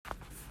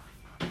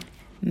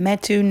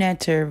Metu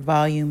Neter,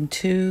 Volume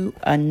 2,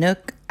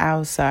 Anuk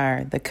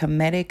Ausar, the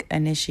Kemetic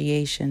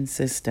Initiation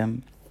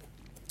System.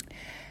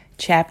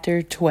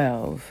 Chapter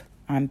 12,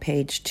 on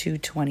page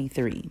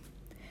 223.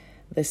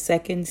 The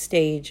second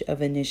stage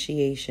of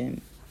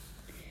initiation.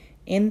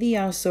 In the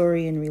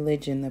Ausorian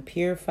religion, the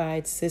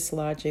purified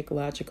cislogic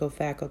logical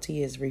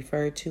faculty is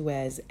referred to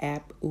as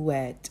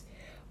Ap-Uat,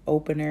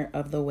 opener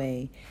of the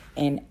way,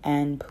 and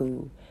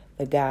Anpu,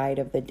 the guide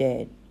of the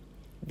dead.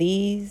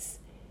 These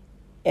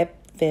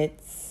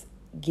epithets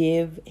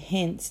give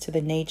hints to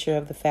the nature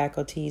of the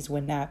faculties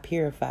when not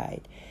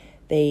purified.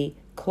 They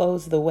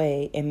close the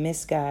way and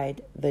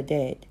misguide the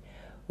dead.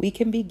 We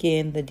can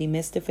begin the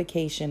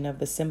demystification of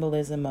the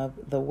symbolism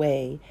of the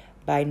way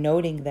by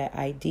noting that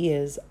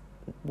ideas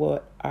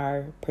what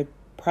are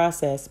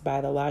processed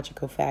by the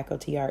logical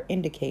faculty are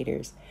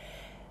indicators.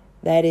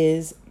 That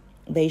is,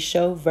 they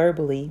show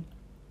verbally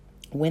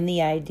when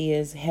the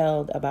ideas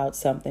held about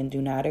something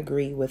do not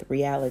agree with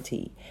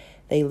reality.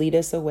 They lead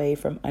us away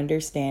from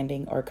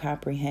understanding or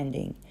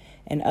comprehending.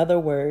 In other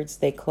words,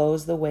 they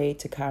close the way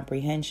to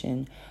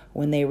comprehension.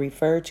 When they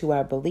refer to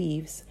our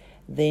beliefs,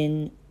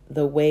 then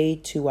the way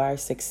to our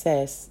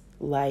success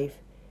life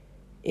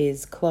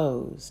is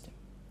closed.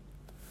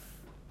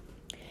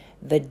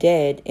 The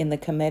dead in the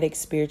Kemetic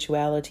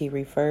spirituality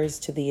refers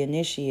to the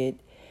initiate.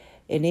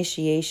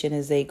 Initiation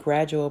is a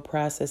gradual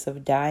process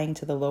of dying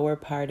to the lower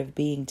part of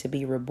being to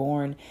be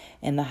reborn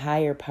in the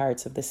higher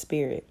parts of the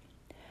spirit,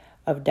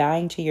 of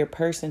dying to your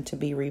person to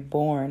be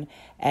reborn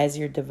as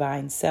your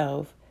divine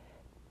self.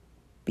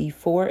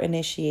 Before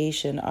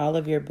initiation, all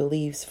of your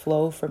beliefs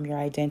flow from your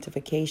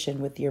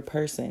identification with your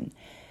person,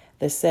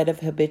 the set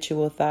of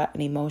habitual thought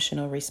and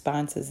emotional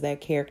responses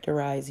that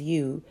characterize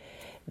you.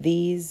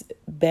 These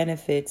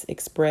benefits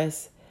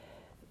express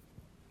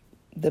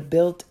the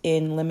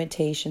built-in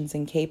limitations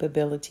and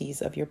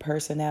capabilities of your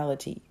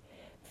personality,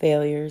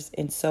 failures,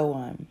 and so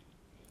on.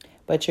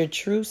 But your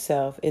true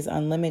self is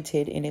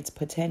unlimited in its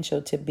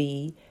potential to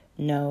be,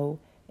 know,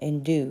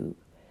 and do.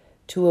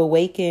 To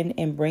awaken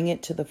and bring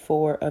it to the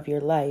fore of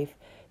your life,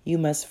 you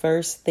must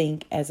first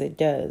think as it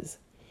does.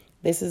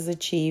 This is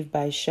achieved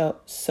by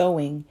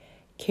sowing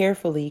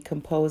carefully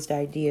composed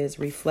ideas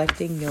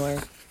reflecting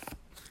your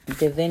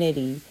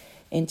divinity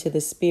into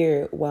the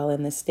spirit while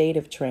in the state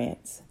of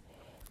trance.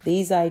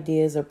 These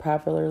ideas are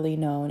popularly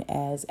known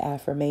as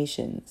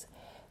affirmations.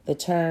 The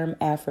term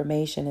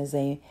affirmation is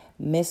a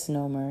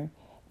misnomer,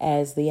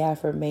 as the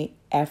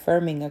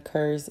affirming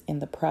occurs in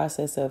the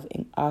process of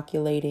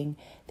inoculating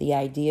the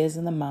ideas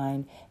in the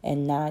mind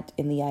and not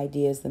in the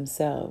ideas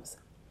themselves.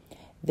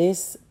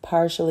 This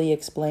partially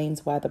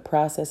explains why the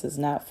process is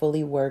not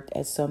fully worked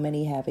as so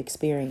many have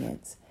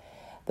experienced.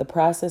 The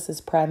process is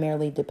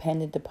primarily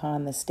dependent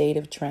upon the state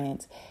of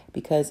trance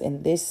because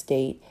in this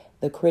state,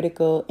 the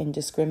critical and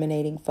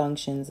discriminating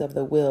functions of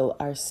the will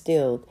are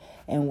stilled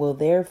and will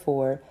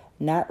therefore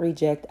not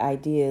reject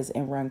ideas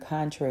and run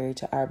contrary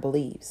to our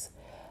beliefs.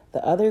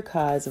 The other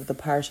cause of the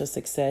partial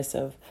success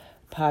of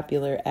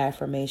popular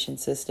affirmation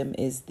system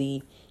is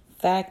the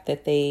fact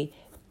that they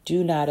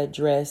do not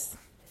address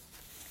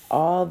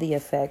all the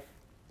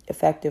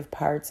effective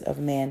parts of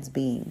man's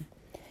being.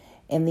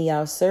 In the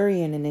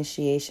Ausorian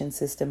initiation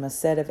system, a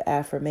set of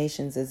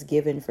affirmations is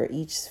given for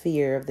each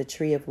sphere of the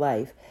tree of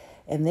life.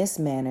 In this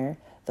manner,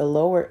 the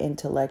lower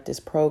intellect is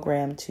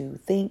programmed to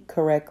think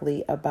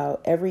correctly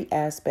about every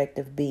aspect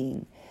of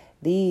being.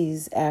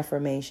 These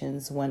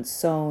affirmations, once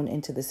sown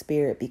into the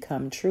spirit,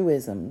 become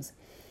truisms,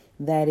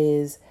 that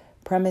is,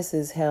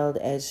 premises held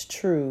as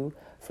true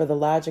for the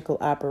logical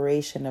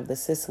operation of the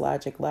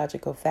cislogic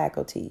logical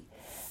faculty.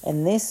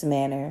 In this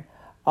manner,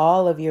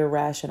 all of your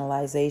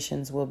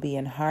rationalizations will be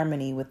in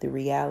harmony with the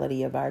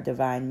reality of our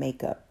divine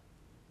makeup.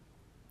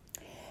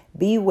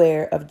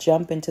 Beware of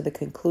jumping to the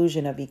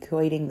conclusion of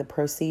equating the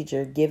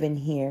procedure given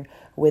here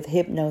with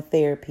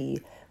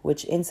hypnotherapy,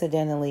 which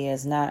incidentally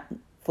is not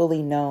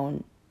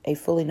a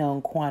fully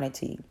known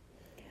quantity.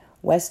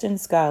 Western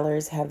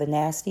scholars have the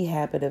nasty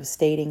habit of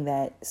stating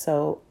that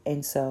so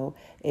and so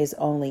is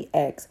only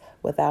X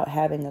without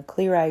having a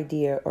clear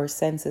idea or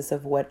census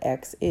of what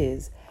X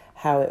is,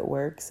 how it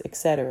works,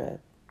 etc.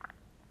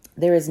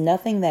 There is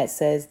nothing that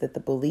says that the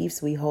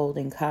beliefs we hold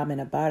in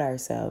common about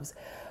ourselves,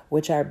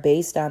 which are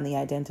based on the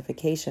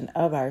identification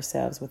of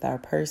ourselves with our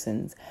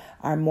persons,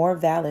 are more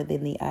valid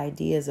than the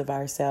ideas of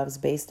ourselves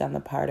based on the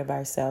part of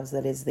ourselves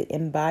that is the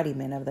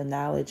embodiment of the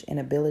knowledge and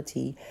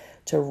ability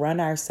to run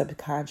our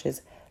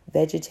subconscious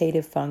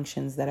vegetative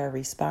functions that are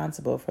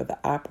responsible for the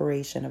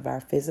operation of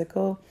our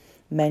physical,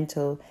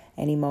 mental,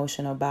 and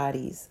emotional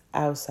bodies,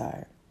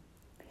 Ausar.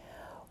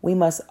 We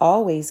must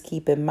always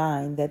keep in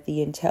mind that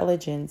the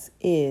intelligence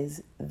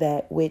is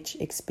that which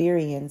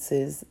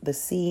experiences the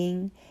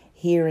seeing,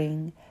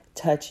 hearing,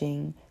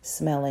 touching,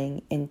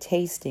 smelling, and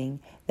tasting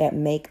that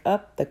make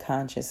up the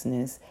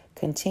consciousness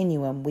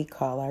continuum we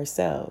call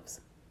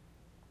ourselves.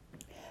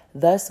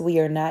 Thus, we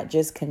are not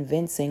just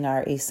convincing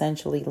our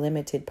essentially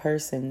limited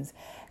persons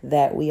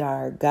that we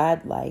are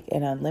godlike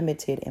and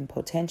unlimited in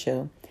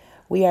potential.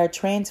 We are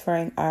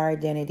transferring our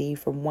identity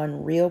from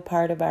one real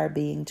part of our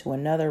being to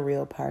another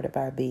real part of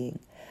our being.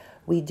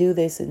 We do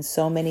this in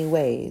so many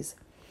ways.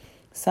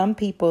 Some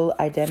people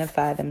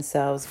identify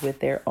themselves with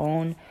their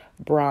own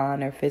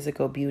brawn or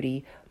physical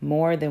beauty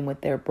more than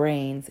with their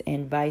brains,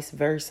 and vice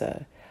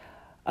versa.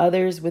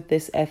 Others with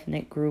this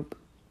ethnic group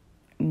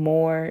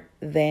more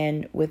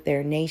than with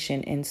their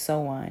nation, and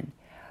so on.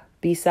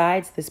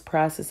 Besides, this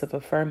process of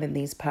affirming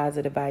these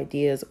positive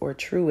ideas or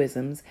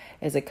truisms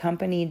is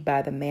accompanied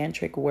by the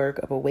mantric work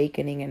of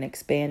awakening and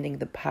expanding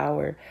the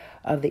power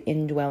of the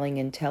indwelling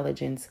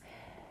intelligence.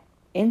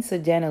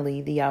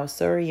 Incidentally, the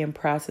Ausurian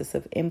process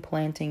of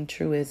implanting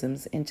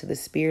truisms into the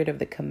spirit of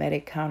the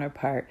Kemetic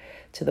counterpart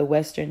to the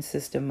Western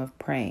system of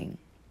praying.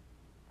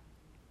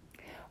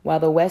 While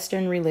the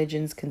Western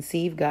religions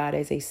conceive God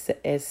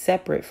as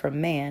separate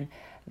from man,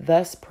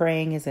 thus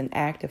praying is an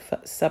act of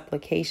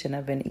supplication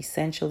of an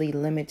essentially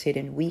limited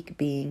and weak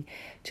being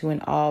to an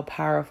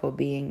all-powerful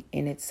being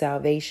in its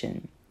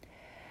salvation.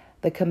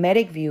 The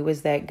Kemetic view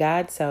is that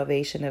God's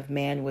salvation of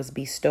man was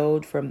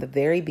bestowed from the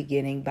very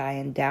beginning by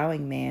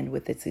endowing man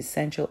with its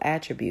essential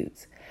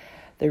attributes.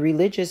 The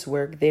religious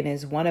work then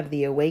is one of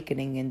the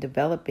awakening and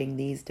developing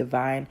these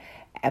divine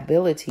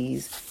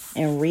abilities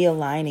and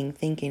realigning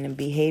thinking and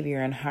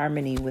behavior in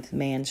harmony with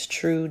man's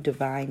true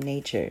divine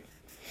nature.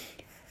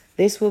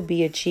 This will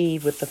be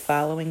achieved with the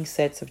following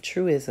sets of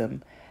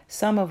truism,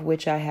 some of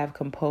which I have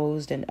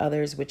composed and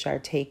others which are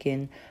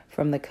taken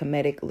from the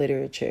Kemetic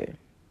literature.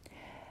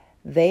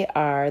 They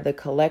are the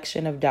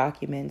collection of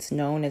documents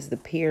known as the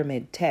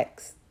Pyramid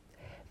Texts,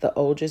 the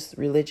oldest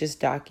religious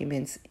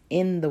documents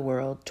in the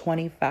world,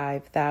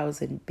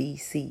 25,000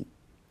 BC.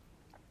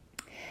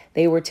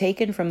 They were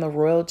taken from the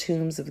royal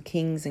tombs of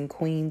kings and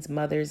queens,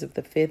 mothers of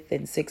the 5th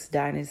and 6th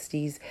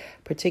dynasties,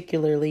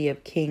 particularly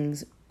of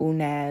kings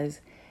Unaz,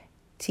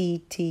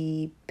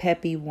 Titi,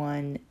 Pepi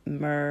I,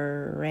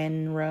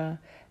 Merenra,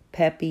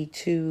 Pepi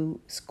II,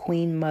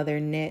 Queen Mother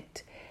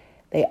Nit.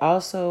 They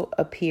also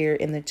appear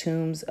in the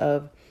tombs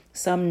of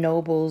some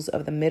nobles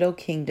of the Middle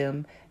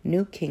Kingdom,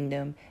 New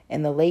Kingdom,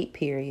 and the late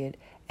period,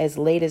 as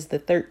late as the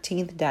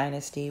 13th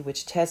dynasty,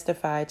 which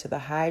testify to the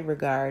high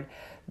regard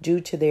due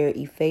to their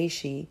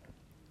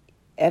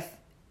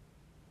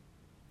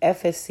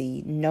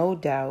efficacy, no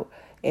doubt,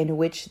 in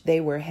which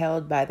they were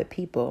held by the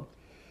people.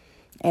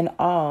 In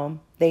all,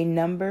 they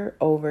number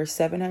over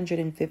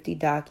 750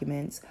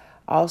 documents.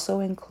 Also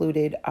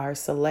included are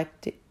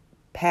selected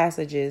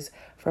passages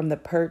from the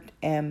Pert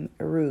M.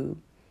 Ru,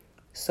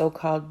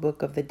 so-called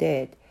Book of the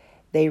Dead.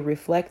 They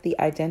reflect the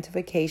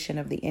identification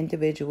of the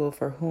individual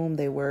for whom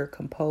they were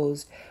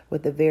composed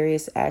with the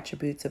various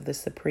attributes of the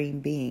Supreme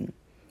Being,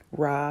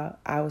 Ra,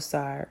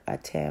 Ausar,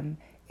 Atem,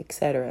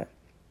 etc.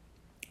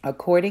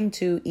 According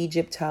to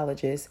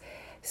Egyptologists,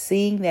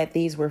 seeing that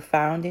these were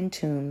found in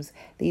tombs,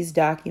 these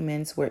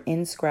documents were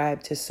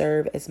inscribed to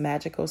serve as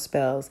magical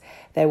spells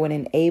that would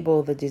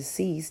enable the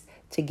deceased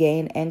to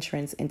gain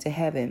entrance into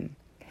heaven.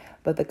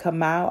 But the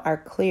Kamau are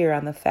clear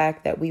on the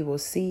fact that we will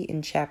see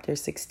in chapter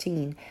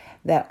 16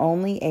 that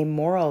only a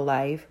moral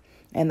life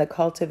and the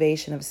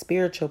cultivation of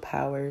spiritual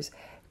powers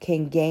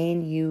can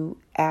gain you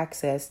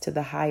access to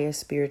the highest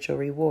spiritual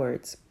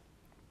rewards.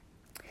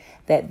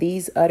 That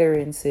these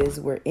utterances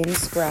were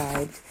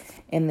inscribed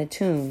in the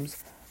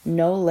tombs,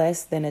 no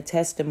less than a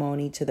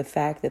testimony to the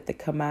fact that the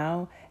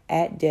Kamau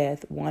at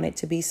death wanted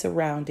to be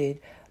surrounded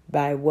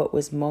by what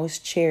was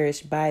most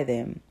cherished by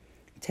them,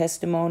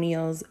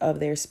 testimonials of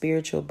their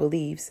spiritual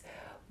beliefs.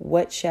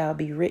 What shall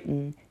be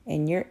written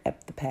in your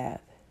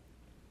epitaph?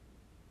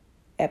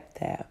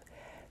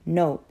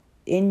 Note,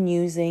 in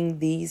using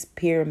these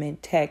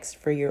pyramid texts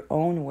for your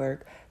own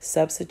work,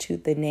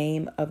 substitute the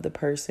name of the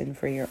person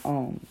for your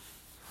own.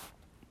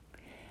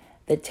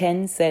 The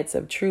 10 sets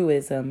of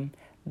truism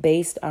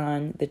based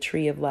on the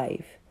tree of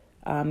life.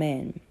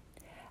 Amen.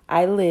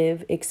 I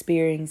live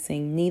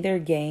experiencing neither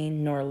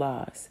gain nor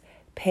loss,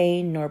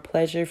 pain nor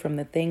pleasure from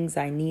the things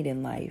I need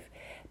in life,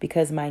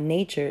 because my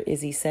nature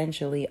is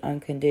essentially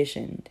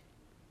unconditioned.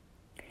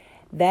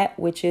 That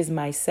which is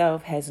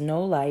myself has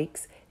no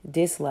likes,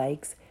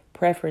 dislikes,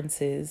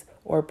 preferences,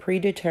 or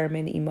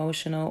predetermined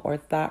emotional or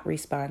thought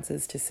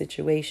responses to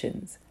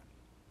situations.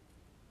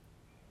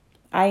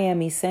 I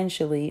am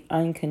essentially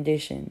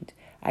unconditioned.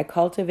 I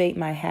cultivate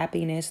my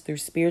happiness through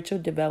spiritual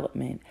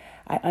development.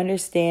 I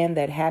understand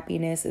that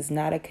happiness is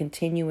not a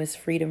continuous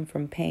freedom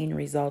from pain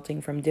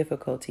resulting from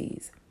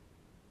difficulties.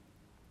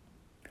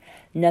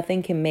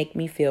 Nothing can make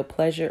me feel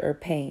pleasure or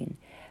pain.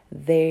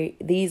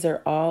 These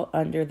are all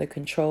under the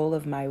control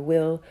of my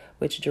will,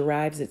 which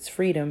derives its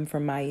freedom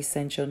from my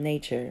essential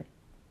nature.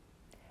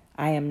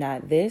 I am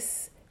not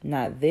this,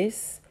 not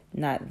this,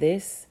 not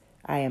this.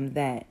 I am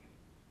that.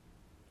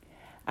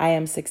 I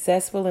am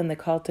successful in the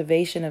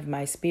cultivation of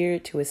my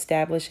spirit to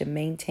establish and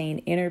maintain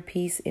inner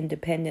peace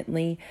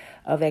independently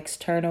of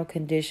external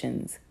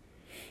conditions.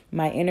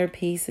 My inner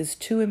peace is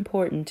too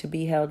important to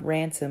be held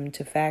ransom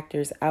to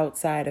factors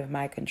outside of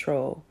my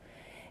control.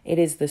 It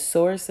is the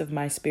source of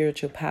my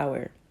spiritual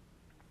power.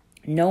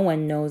 No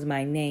one knows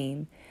my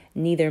name,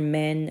 neither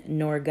men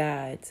nor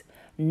gods.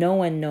 No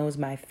one knows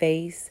my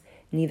face,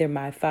 neither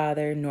my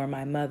father nor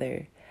my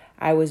mother.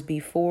 I was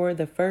before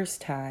the first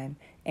time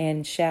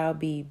and shall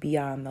be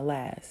beyond the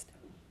last.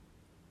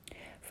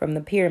 From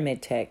the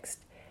pyramid text,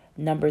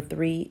 number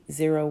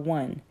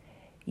 301.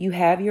 You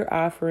have your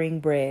offering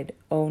bread,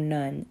 O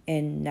Nun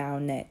and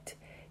Naunet,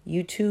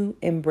 you two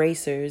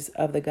embracers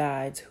of the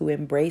gods who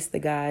embrace the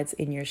gods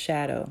in your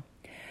shadow.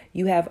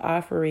 You have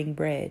offering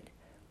bread,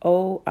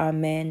 O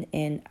Amen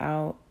and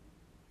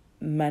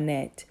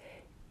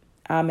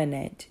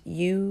Amenet,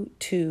 you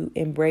two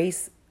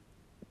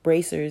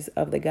embracers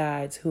of the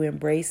gods who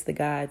embrace the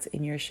gods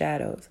in your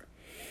shadows.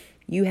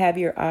 You have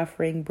your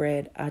offering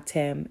bread,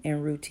 Atem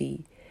and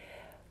Ruti,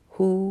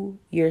 who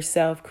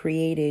yourself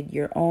created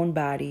your own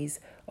bodies,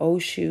 O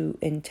Shu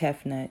and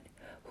Tefnut,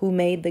 who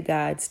made the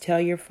gods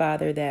tell your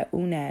father that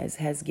Unaz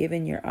has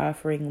given your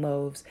offering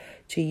loaves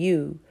to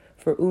you,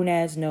 for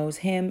Unaz knows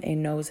him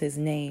and knows his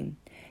name.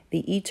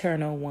 The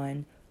Eternal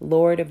One,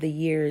 Lord of the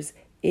years,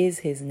 is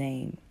his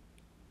name.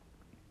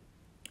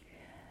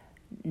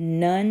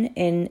 Nun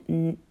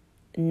and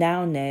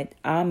Naunet,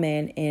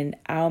 Amen and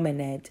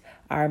Almanet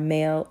are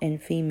male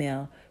and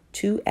female,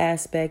 two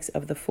aspects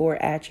of the four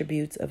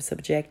attributes of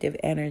subjective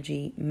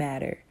energy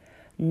matter.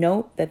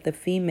 Note that the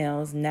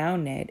females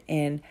Naunet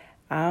and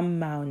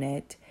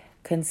Ammaunet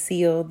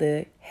conceal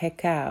the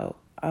Hekau,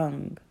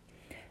 Ung.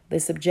 The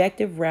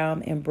subjective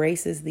realm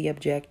embraces the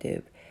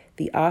objective,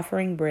 the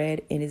offering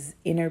bread in his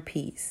inner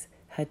peace,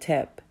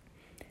 Hetep.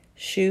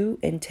 Shu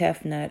and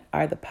Tefnut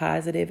are the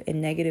positive and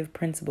negative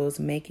principles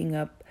making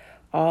up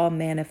all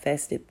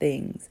manifested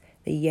things,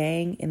 the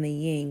yang and the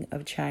yin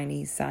of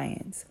Chinese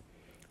science.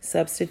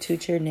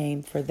 Substitute your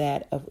name for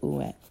that of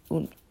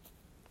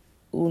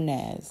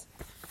Unaz.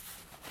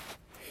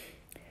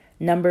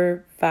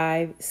 Number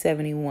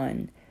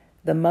 571.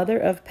 The mother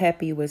of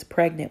Pepi was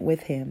pregnant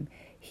with him,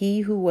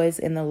 he who was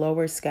in the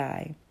lower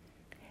sky.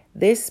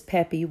 This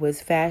Pepi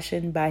was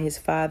fashioned by his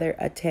father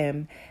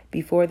Atem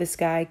before the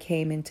sky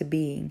came into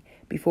being,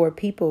 before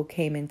people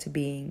came into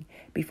being,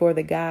 before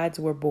the gods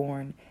were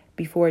born,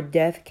 before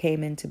death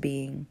came into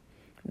being.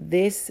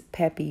 This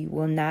Pepi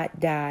will not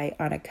die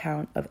on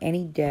account of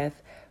any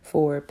death,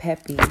 for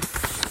Pepi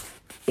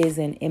is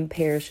an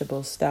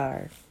imperishable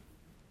star.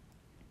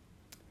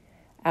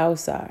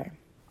 Ausar.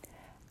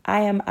 I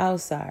am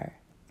Ausar,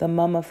 the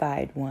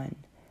mummified one.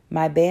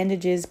 My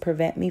bandages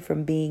prevent me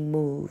from being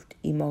moved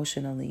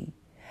emotionally.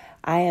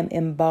 I am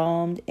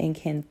embalmed and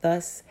can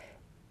thus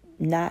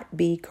not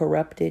be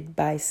corrupted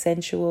by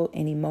sensual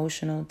and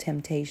emotional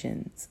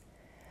temptations.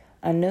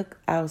 Anuk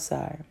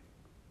Ausar.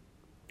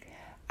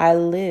 I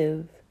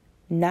live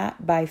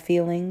not by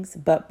feelings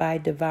but by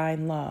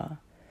divine law.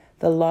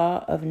 The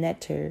law of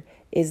Neter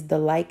is the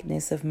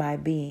likeness of my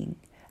being.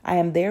 I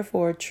am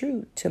therefore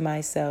true to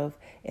myself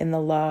in the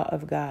law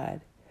of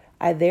God.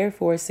 I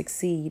therefore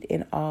succeed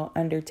in all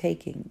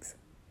undertakings.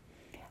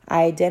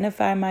 I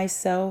identify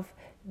myself,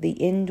 the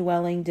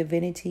indwelling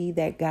divinity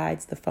that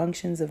guides the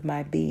functions of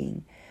my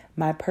being.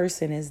 My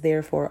person is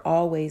therefore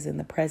always in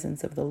the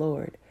presence of the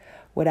Lord.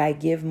 Would I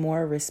give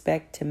more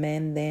respect to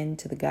men than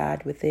to the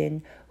God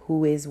within,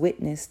 who is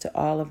witness to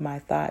all of my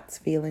thoughts,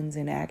 feelings,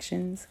 and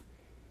actions?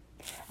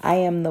 I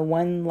am the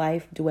one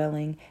life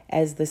dwelling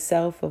as the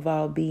self of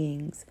all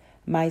beings.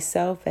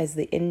 Myself as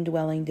the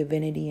indwelling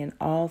divinity in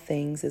all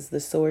things is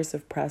the source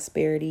of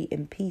prosperity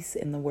and peace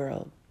in the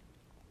world.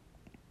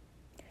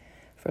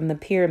 From the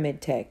pyramid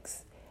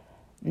text,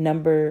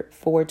 number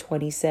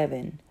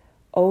 427.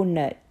 O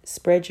Nut,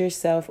 spread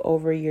yourself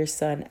over your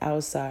son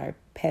Ausar,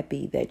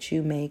 Pepi, that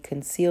you may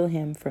conceal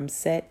him from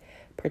Set,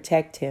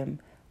 protect him,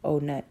 O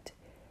Nut.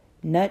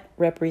 Nut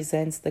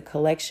represents the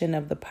collection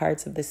of the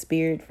parts of the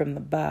spirit from the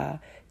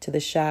Ba to the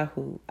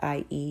Shahu,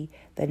 i.e.,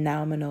 the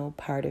nominal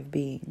part of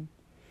being.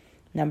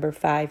 Number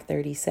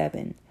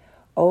 537.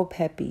 O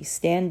Pepi,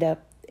 stand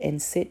up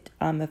and sit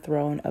on the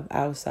throne of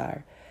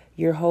Ausar.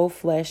 Your whole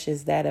flesh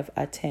is that of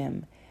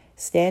Atem.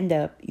 Stand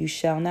up, you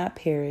shall not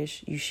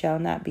perish, you shall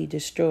not be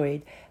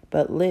destroyed,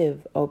 but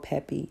live, O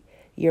Pepi.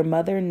 Your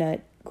mother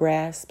Nut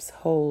grasps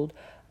hold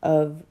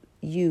of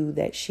you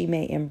that she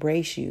may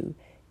embrace you,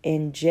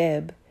 and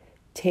Geb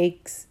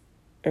takes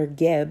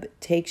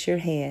your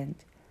hand.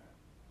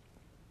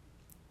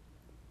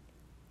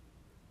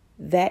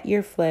 That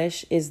your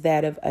flesh is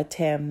that of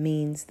Atem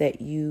means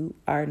that you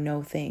are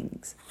no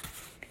things.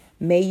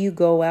 May you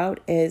go out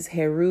as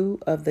Heru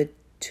of the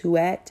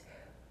Tuat,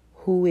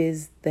 who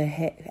is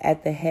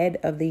at the head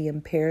of the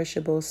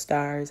imperishable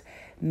stars.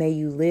 May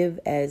you live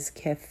as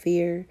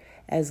Kefir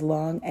as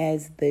long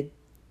as the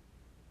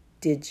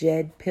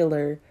Djed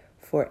pillar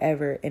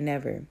forever and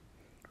ever.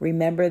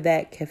 Remember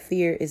that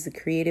Kefir is the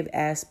creative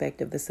aspect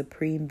of the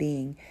Supreme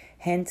Being.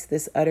 Hence,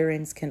 this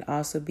utterance can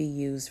also be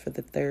used for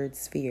the third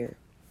sphere.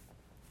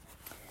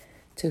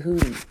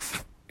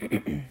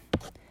 Tahuti.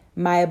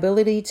 My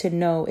ability to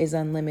know is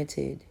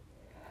unlimited.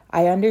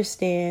 I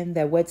understand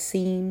that what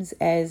seems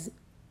as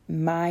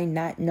my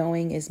not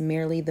knowing is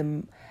merely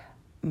the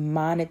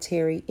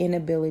monetary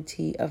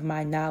inability of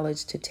my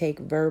knowledge to take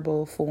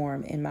verbal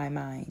form in my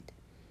mind.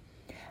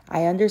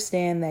 I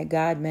understand that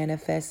God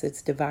manifests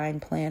its divine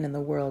plan in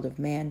the world of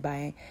man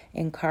by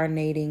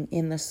incarnating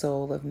in the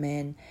soul of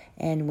men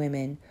and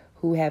women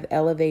who have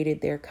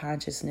elevated their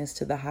consciousness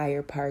to the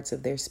higher parts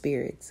of their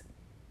spirits.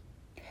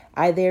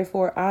 I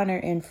therefore honor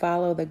and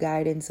follow the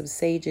guidance of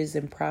sages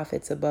and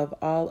prophets above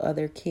all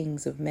other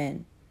kings of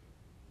men.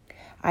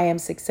 I am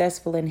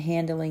successful in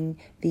handling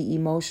the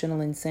emotional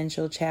and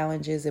sensual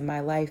challenges in my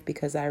life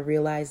because I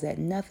realize that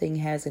nothing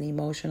has an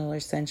emotional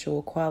or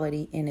sensual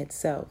quality in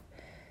itself.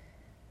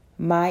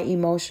 My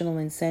emotional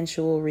and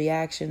sensual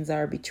reactions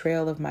are a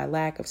betrayal of my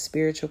lack of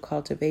spiritual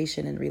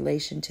cultivation in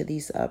relation to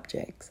these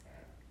objects.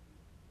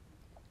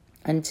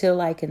 Until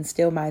I can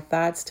still my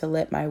thoughts to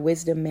let my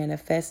wisdom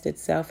manifest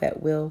itself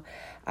at will,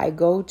 I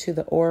go to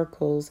the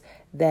oracles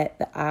that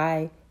the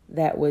eye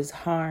that was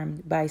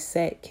harmed by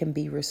Set can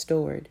be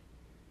restored.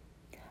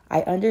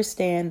 I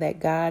understand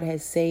that God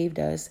has saved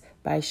us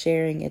by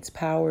sharing its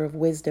power of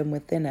wisdom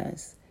within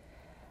us.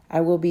 I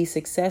will be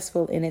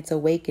successful in its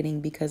awakening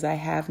because I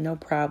have no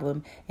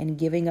problem in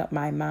giving up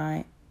my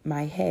mind,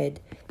 my head,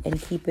 and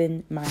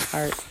keeping my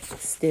heart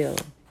still.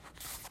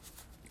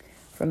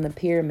 From the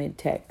Pyramid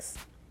Text,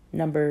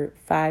 number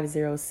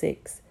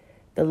 506.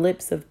 The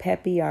lips of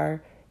Pepi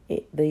are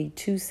the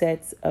two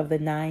sets of the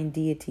 9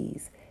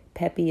 deities.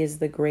 Pepi is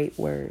the great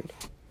word.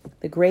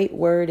 The great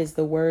word is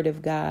the word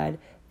of God,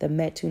 the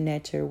Metu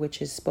Neter,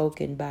 which is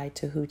spoken by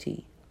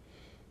Tahuti.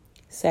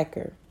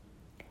 Seker.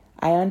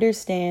 I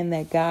understand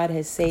that God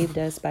has saved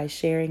us by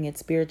sharing its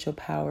spiritual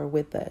power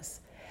with us.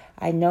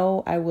 I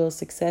know I will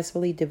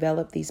successfully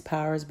develop these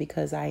powers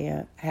because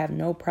I have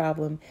no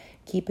problem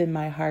keeping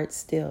my heart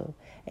still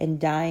and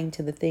dying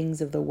to the things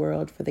of the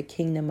world for the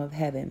kingdom of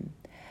heaven.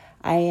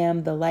 I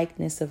am the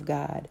likeness of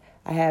God.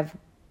 I have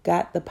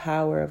got the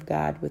power of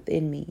God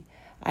within me.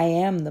 I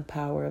am the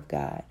power of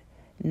God,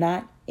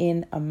 not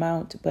in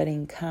amount but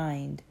in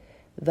kind.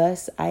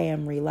 Thus I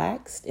am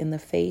relaxed in the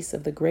face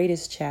of the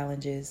greatest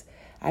challenges.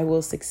 I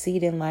will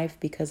succeed in life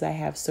because I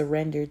have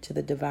surrendered to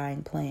the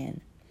divine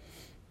plan.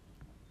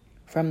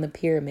 From the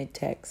Pyramid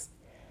Text,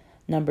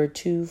 number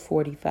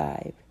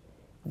 245.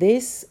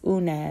 This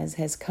Unaz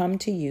has come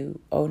to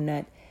you, O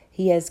Nut.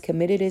 He has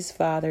committed his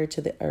father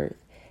to the earth.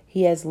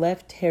 He has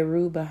left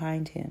Heru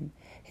behind him.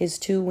 His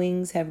 2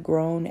 wings have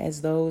grown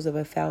as those of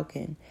a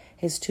falcon.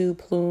 His 2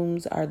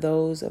 plumes are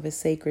those of a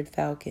sacred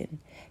falcon.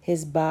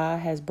 His Ba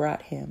has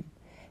brought him.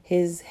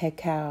 His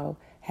Hekau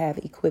have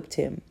equipped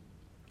him.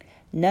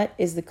 Nut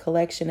is the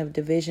collection of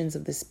divisions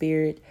of the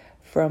spirit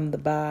from the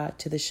Ba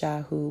to the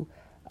Shahu,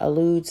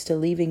 alludes to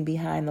leaving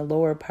behind the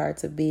lower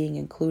parts of being,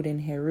 including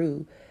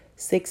Heru,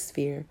 6th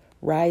sphere,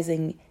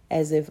 rising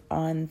as if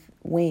on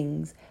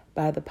wings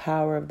by the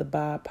power of the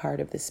Ba part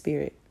of the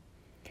spirit.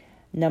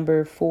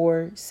 Number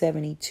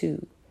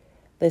 472.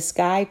 The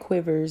sky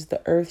quivers,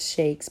 the earth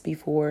shakes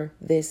before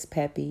this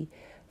Pepi,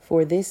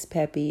 for this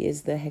Pepi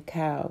is the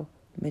Hekau,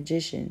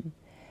 magician.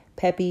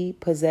 Pepi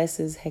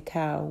possesses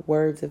Hekau,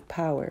 words of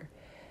power.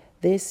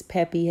 This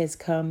Pepi has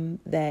come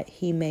that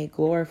he may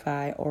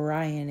glorify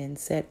Orion and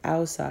set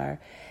Ausar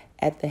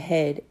at the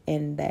head,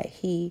 and that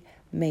he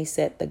may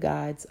set the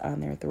gods on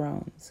their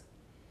thrones.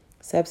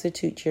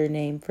 Substitute your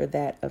name for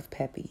that of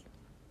Pepi.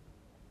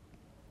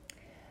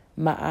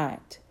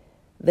 Ma'at.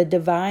 The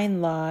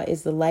divine law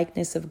is the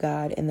likeness of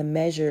God and the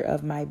measure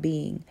of my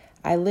being.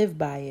 I live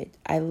by it.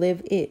 I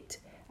live it.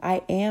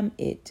 I am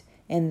it,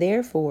 and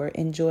therefore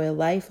enjoy a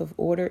life of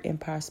order and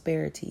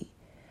prosperity.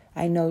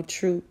 I know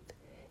truth.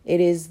 It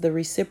is the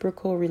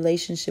reciprocal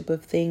relationship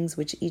of things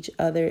which each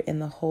other in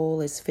the whole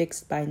is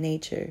fixed by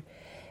nature.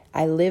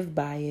 I live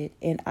by it,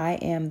 and I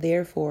am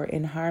therefore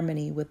in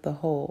harmony with the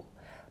whole.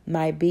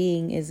 My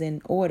being is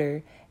in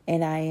order,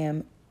 and I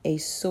am a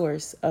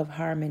source of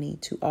harmony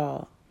to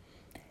all.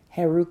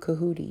 Heru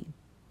Kahudi.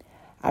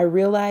 I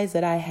realize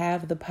that I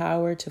have the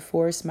power to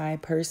force my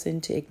person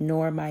to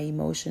ignore my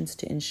emotions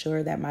to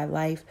ensure that my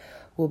life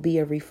will be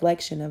a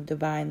reflection of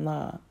divine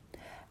law.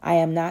 I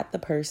am not the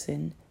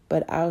person,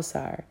 but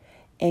Ausar,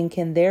 and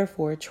can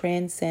therefore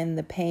transcend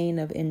the pain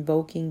of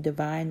invoking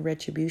divine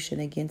retribution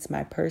against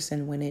my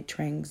person when it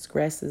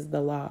transgresses the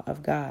law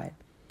of God.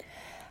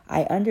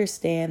 I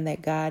understand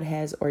that God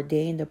has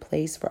ordained a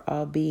place for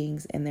all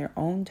beings in their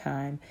own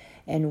time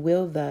and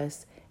will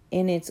thus,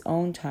 in its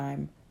own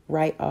time,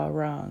 right all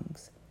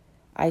wrongs.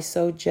 I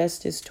sow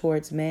justice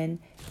towards men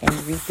and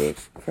reap it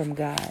from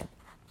God.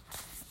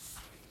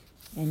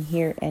 And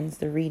here ends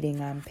the reading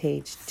on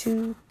page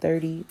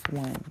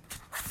 231.